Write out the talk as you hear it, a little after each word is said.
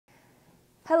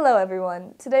Hello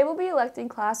everyone. Today we'll be electing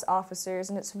class officers,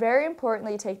 and it's very important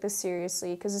that you take this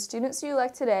seriously because the students you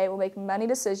elect today will make many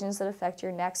decisions that affect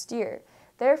your next year.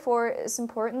 Therefore, it's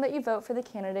important that you vote for the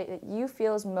candidate that you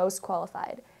feel is most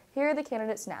qualified. Here are the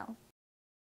candidates now.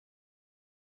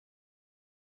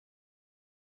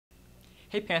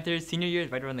 Hey Panthers, senior year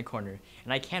is right around the corner,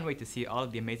 and I can't wait to see all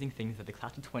of the amazing things that the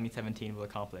class of 2017 will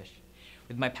accomplish.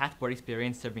 With my past board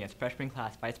experience serving as freshman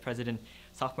class vice president,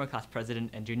 sophomore class president,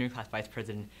 and junior class vice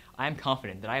president, I am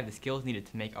confident that I have the skills needed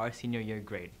to make our senior year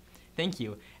great. Thank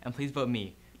you, and please vote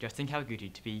me, Justin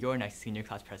Kawaguchi, to be your next senior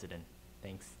class president.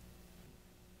 Thanks.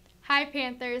 Hi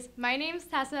Panthers, my name is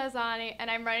Tessa Azani, and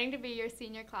I'm running to be your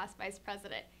senior class vice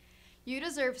president. You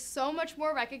deserve so much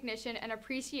more recognition and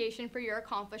appreciation for your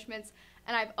accomplishments,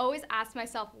 and I've always asked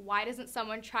myself, why doesn't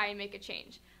someone try and make a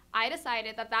change? I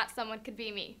decided that someone could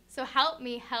be me. So help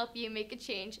me help you make a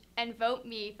change and vote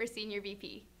me for senior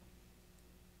VP.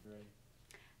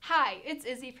 Hi, it's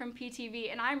Izzy from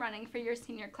PTV, and I'm running for your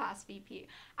senior class VP.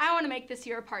 I want to make this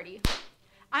year a party.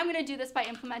 I'm going to do this by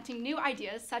implementing new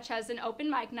ideas such as an open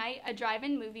mic night, a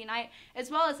drive-in movie night, as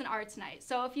well as an arts night.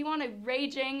 So if you want a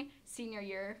raging senior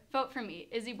year, vote for me,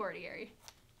 Izzy Bordieri.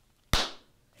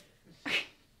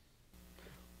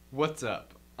 What's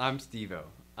up? I'm Steve-O.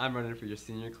 I'm running for your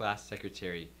senior class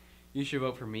secretary. You should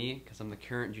vote for me because I'm the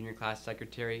current junior class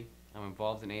secretary, I'm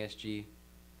involved in ASG,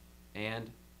 and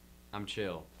I'm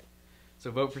chill.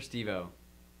 So vote for Steve-O.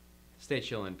 Stay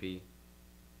chillin', P.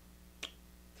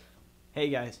 Hey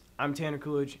guys, I'm Tanner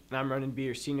Coolidge, and I'm running to be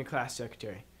your senior class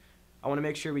secretary. I want to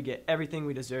make sure we get everything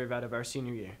we deserve out of our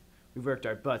senior year. We've worked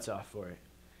our butts off for it.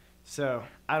 So,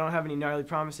 I don't have any gnarly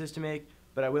promises to make,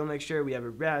 but I will make sure we have a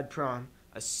rad prom,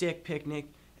 a sick picnic,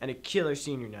 and a killer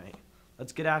senior night.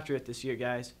 Let's get after it this year,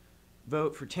 guys.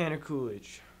 Vote for Tanner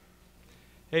Coolidge.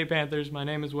 Hey Panthers, my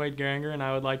name is Wade Geringer, and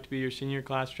I would like to be your senior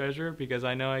class treasurer because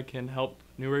I know I can help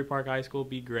Newbury Park High School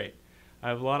be great. I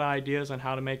have a lot of ideas on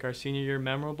how to make our senior year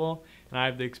memorable, and I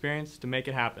have the experience to make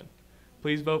it happen.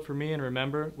 Please vote for me, and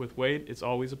remember, with Wade, it's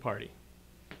always a party.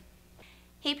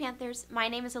 Hey Panthers, my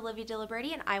name is Olivia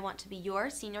Diliberti, and I want to be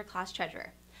your senior class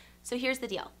treasurer. So here's the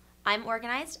deal. I'm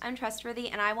organized, I'm trustworthy,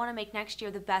 and I want to make next year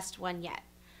the best one yet.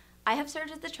 I have served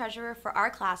as the treasurer for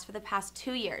our class for the past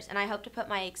 2 years, and I hope to put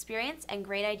my experience and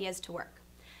great ideas to work.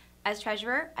 As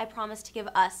treasurer, I promise to give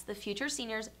us, the future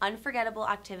seniors, unforgettable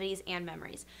activities and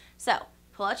memories. So,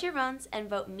 pull out your phones and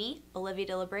vote me, Olivia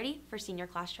Diliberti, for senior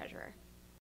class treasurer.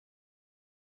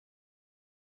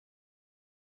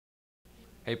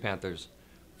 Hey Panthers,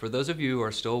 for those of you who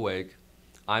are still awake,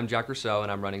 I'm Jack Rousseau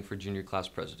and I'm running for junior class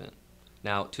president.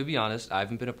 Now, to be honest, I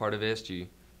haven't been a part of ASG,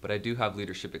 but I do have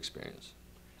leadership experience.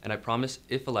 And I promise,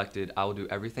 if elected, I will do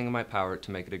everything in my power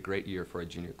to make it a great year for a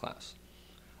junior class.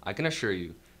 I can assure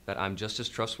you that I'm just as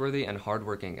trustworthy and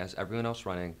hardworking as everyone else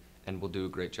running and will do a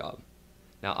great job.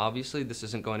 Now, obviously, this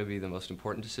isn't going to be the most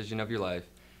important decision of your life,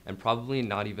 and probably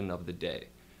not even of the day.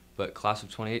 But class of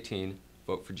 2018,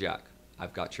 vote for Jack.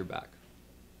 I've got your back.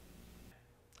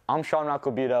 I'm Sean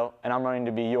Roccobuto, and I'm running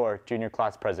to be your junior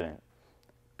class president.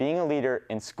 Being a leader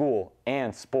in school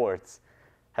and sports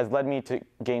has led me to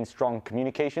gain strong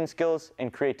communication skills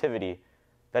and creativity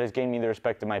that has gained me the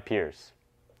respect of my peers.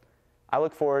 I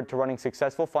look forward to running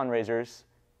successful fundraisers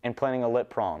and planning a lit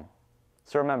prom.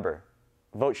 So remember,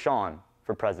 vote Sean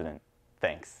for president.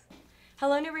 Thanks.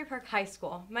 Hello Newbury Park High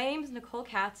School. My name is Nicole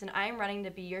Katz, and I am running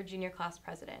to be your junior class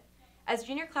president. As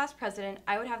junior class president,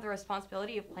 I would have the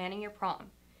responsibility of planning your prom.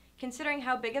 Considering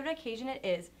how big of an occasion it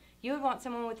is, you would want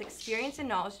someone with experience and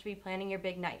knowledge to be planning your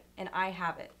big night, and I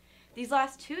have it. These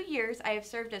last 2 years, I have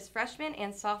served as freshman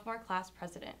and sophomore class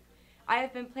president. I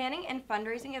have been planning and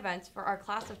fundraising events for our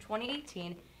class of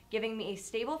 2018, giving me a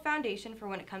stable foundation for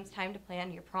when it comes time to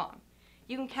plan your prom.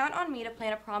 You can count on me to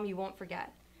plan a prom you won't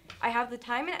forget. I have the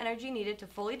time and energy needed to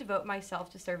fully devote myself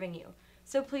to serving you.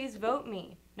 So please vote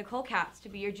me, Nicole Katz, to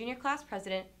be your junior class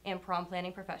president and prom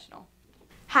planning professional.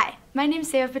 Hi, my name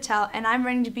is Seva Patel, and I'm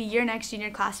running to be your next junior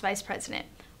class vice president.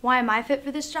 Why am I fit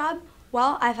for this job?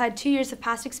 Well, I've had 2 years of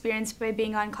past experience by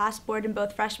being on class board in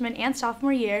both freshman and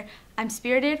sophomore year. I'm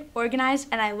spirited, organized,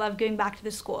 and I love giving back to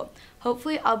the school.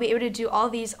 Hopefully, I'll be able to do all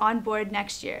these on board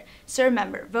next year. So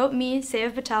remember, vote me,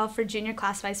 Seva Patel, for junior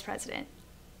class vice president.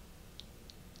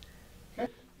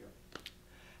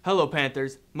 Hello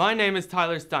Panthers, my name is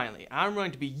Tyler Steinley. I'm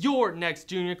running to be your next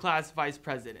junior class vice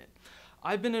president.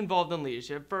 I've been involved in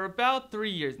leadership for about 3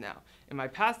 years now, and my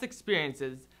past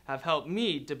experiences have helped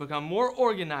me to become more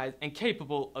organized and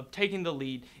capable of taking the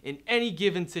lead in any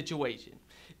given situation.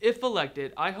 If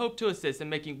elected, I hope to assist in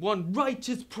making one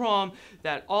righteous prom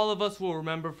that all of us will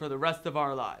remember for the rest of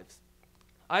our lives.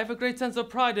 I have a great sense of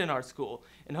pride in our school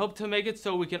and hope to make it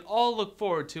so we can all look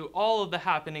forward to all of the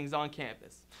happenings on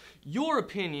campus. Your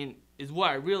opinion is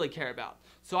what I really care about,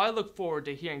 so I look forward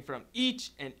to hearing from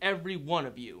each and every one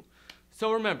of you.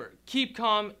 So remember, keep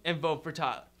calm and vote for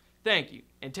Tyler. Thank you,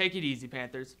 and take it easy,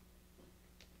 Panthers.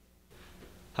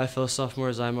 Hi fellow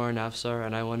sophomores, I'm Ar Nafsar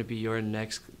and I want to be your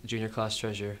next junior class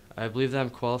treasurer. I believe that I'm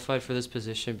qualified for this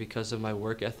position because of my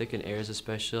work ethic in areas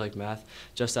especially like math.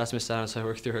 Just ask Miss Adams, I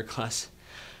work through her class.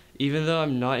 Even though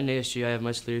I'm not in ASG, I have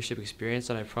much leadership experience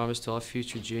and I promise to all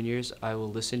future juniors I will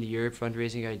listen to your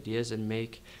fundraising ideas and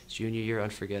make junior year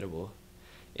unforgettable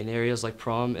in areas like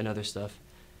prom and other stuff.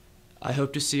 I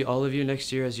hope to see all of you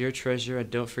next year as your treasurer,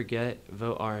 and don't forget,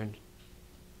 vote Arn.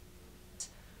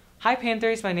 Hi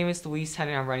Panthers, my name is Luis Hen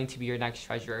and I'm running to be your next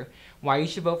treasurer. Why you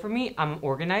should vote for me? I'm an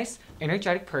organized,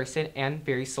 energetic person and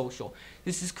very social.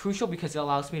 This is crucial because it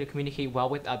allows me to communicate well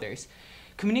with others.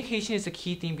 Communication is a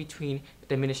key theme between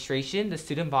the administration, the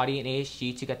student body, and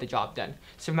ASG to get the job done.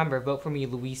 So remember, vote for me,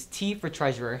 Luis T, for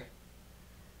treasurer.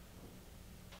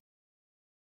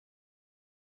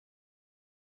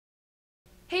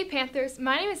 Hey Panthers,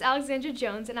 my name is Alexandra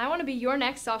Jones and I want to be your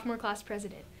next sophomore class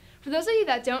president. For those of you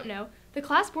that don't know, the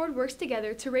class board works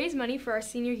together to raise money for our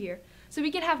senior year so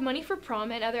we can have money for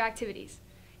prom and other activities.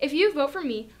 If you vote for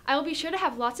me, I will be sure to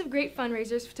have lots of great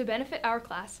fundraisers to benefit our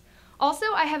class. Also,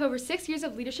 I have over 6 years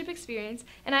of leadership experience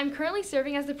and I'm currently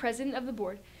serving as the president of the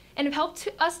board and have helped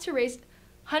us to raise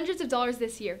hundreds of dollars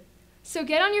this year. So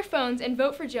get on your phones and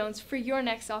vote for Jones for your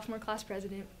next sophomore class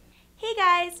president. Hey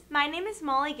guys, my name is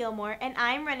Molly Gilmore and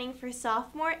I'm running for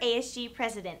sophomore ASG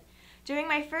president. During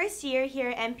my first year here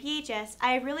at NPHS,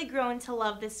 I have really grown to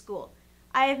love this school.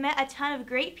 I have met a ton of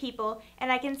great people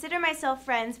and I consider myself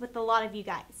friends with a lot of you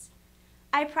guys.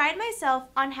 I pride myself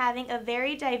on having a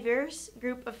very diverse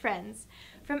group of friends,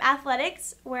 from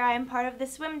athletics, where I am part of the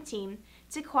swim team,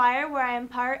 to choir, where I am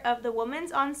part of the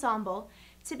women's ensemble,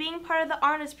 to being part of the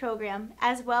Arnas program,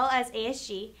 as well as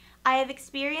ASG. I have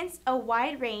experienced a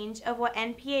wide range of what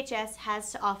NPHS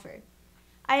has to offer.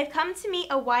 I have come to meet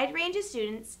a wide range of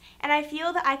students, and I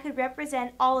feel that I could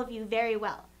represent all of you very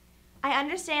well. I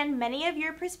understand many of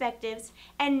your perspectives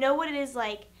and know what it is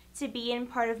like to be in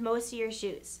part of most of your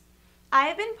shoes. I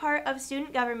have been part of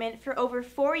student government for over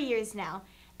 4 years now,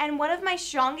 and one of my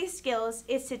strongest skills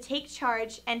is to take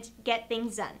charge and get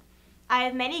things done. I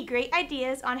have many great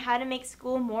ideas on how to make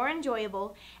school more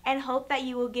enjoyable and hope that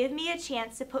you will give me a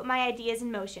chance to put my ideas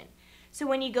in motion. So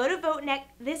when you go to vote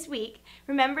this week,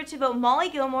 remember to vote Molly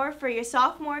Gilmore for your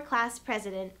sophomore class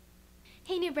president.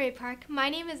 Hey Newbury Park, my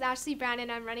name is Ashley Brown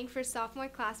and I'm running for sophomore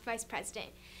class vice president.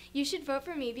 You should vote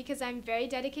for me because I'm very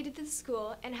dedicated to the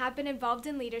school and have been involved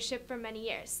in leadership for many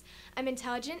years. I'm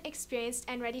intelligent, experienced,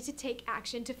 and ready to take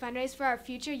action to fundraise for our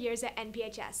future years at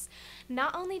NPHS.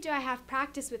 Not only do I have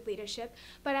practice with leadership,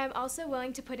 but I'm also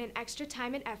willing to put in extra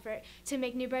time and effort to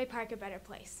make Newbury Park a better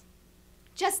place.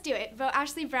 Just do it. Vote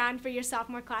Ashley Brown for your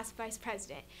sophomore class vice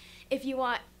president if you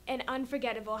want an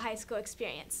unforgettable high school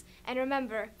experience. And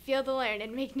remember, feel the learn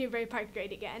and make Newbury Park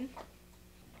great again.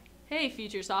 Hey,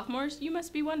 future sophomores, you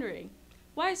must be wondering,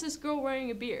 why is this girl wearing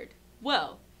a beard?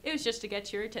 Well, it was just to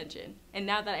get your attention. And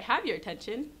now that I have your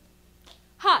attention,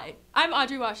 hi, I'm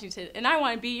Audrey Washington, and I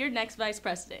want to be your next vice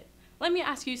president. Let me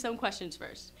ask you some questions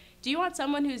first. Do you want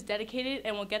someone who's dedicated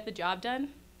and will get the job done?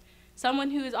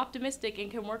 Someone who is optimistic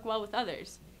and can work well with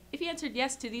others? If you answered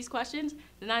yes to these questions,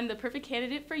 then I'm the perfect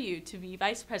candidate for you to be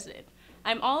vice president.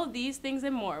 I'm all of these things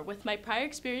and more. With my prior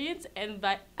experience and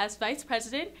as vice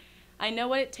president, I know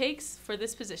what it takes for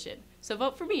this position. So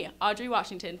vote for me, Audrey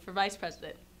Washington, for vice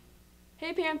president.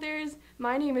 Hey Panthers,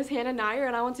 my name is Hannah Nyer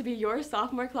and I want to be your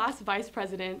sophomore class vice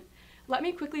president. Let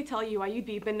me quickly tell you why you'd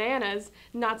be bananas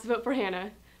not to vote for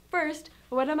Hannah. First,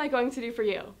 what am I going to do for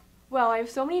you? Well, I have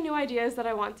so many new ideas that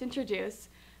I want to introduce.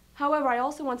 However, I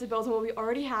also want to build on what we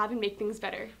already have and make things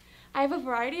better. I have a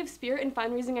variety of spirit and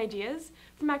fundraising ideas,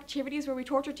 from activities where we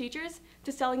torture teachers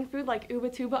to selling food like Uba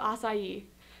Tuba Acai.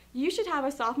 You should have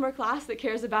a sophomore class that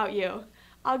cares about you.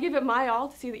 I'll give it my all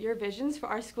to see that your visions for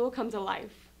our school come to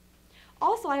life.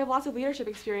 Also, I have lots of leadership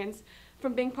experience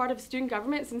from being part of student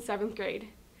government since 7th grade.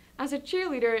 As a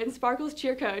cheerleader and Sparkle's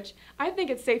cheer coach, I think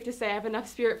it's safe to say I have enough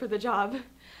spirit for the job.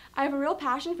 I have a real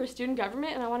passion for student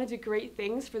government and I want to do great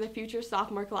things for the future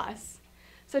sophomore class.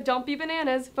 So don't be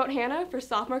bananas, vote Hannah for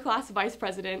sophomore class vice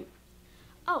president.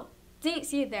 Oh, didn't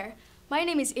see you there. My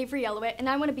name is Avery Yellowit and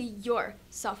I want to be your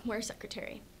sophomore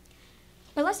secretary.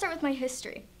 But let's start with my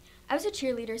history. I was a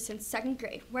cheerleader since 2nd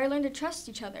grade, where I learned to trust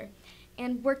each other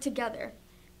and work together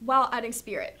while adding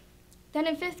spirit. Then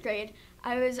in 5th grade,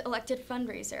 I was elected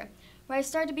fundraiser, where I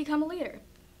started to become a leader.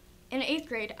 In 8th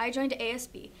grade, I joined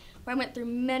ASB, where I went through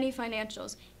many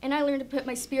financials, and I learned to put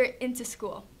my spirit into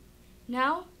school.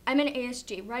 Now, I'm in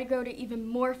ASG, where I grow to even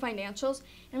more financials,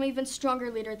 and I'm an even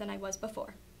stronger leader than I was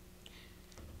before.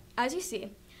 As you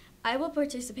see, I will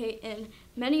participate in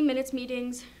many minutes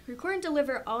meetings, record and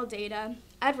deliver all data,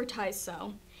 advertise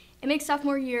so, and make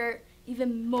sophomore year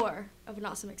even more of an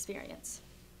awesome experience.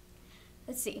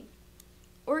 Let's see.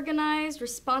 Organized,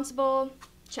 responsible,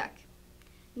 check.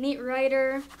 Neat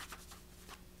writer,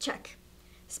 check.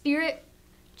 Spirit,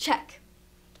 check.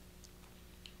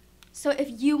 So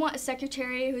if you want a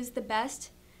secretary who's the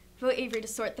best, vote Avery to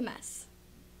sort the mess.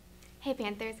 Hey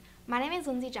Panthers, my name is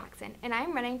Lindsay Jackson, and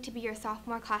I'm running to be your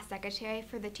sophomore class secretary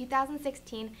for the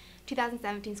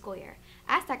 2016-2017 school year.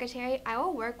 As secretary, I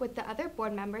will work with the other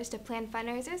board members to plan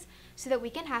fundraisers so that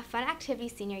we can have fun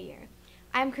activities senior year.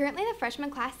 I am currently the freshman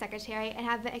class secretary and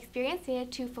have the experience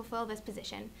needed to fulfill this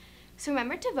position. So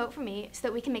remember to vote for me so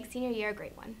that we can make senior year a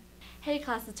great one. Hey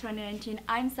class of 2019,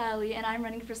 I'm Sally and I'm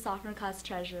running for sophomore class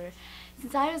treasurer.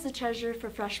 Since I was the treasurer for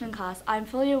freshman class, I'm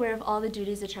fully aware of all the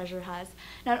duties a treasurer has.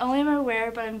 Not only am I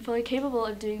aware, but I'm fully capable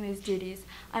of doing these duties.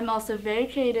 I'm also very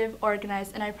creative,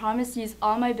 organized, and I promise to use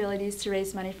all my abilities to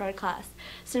raise money for our class.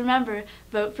 So remember,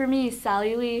 vote for me,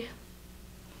 Sally Lee.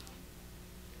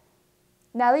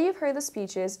 Now that you've heard the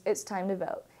speeches, it's time to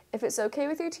vote. If it's okay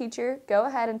with your teacher, go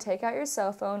ahead and take out your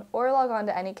cell phone or log on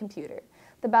to any computer.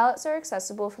 The ballots are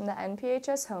accessible from the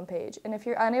NPHS homepage, and if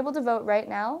you're unable to vote right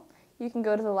now, you can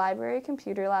go to the library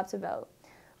computer lab to vote.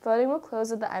 Voting will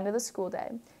close at the end of the school day.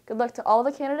 Good luck to all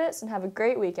the candidates and have a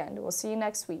great weekend. We'll see you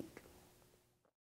next week.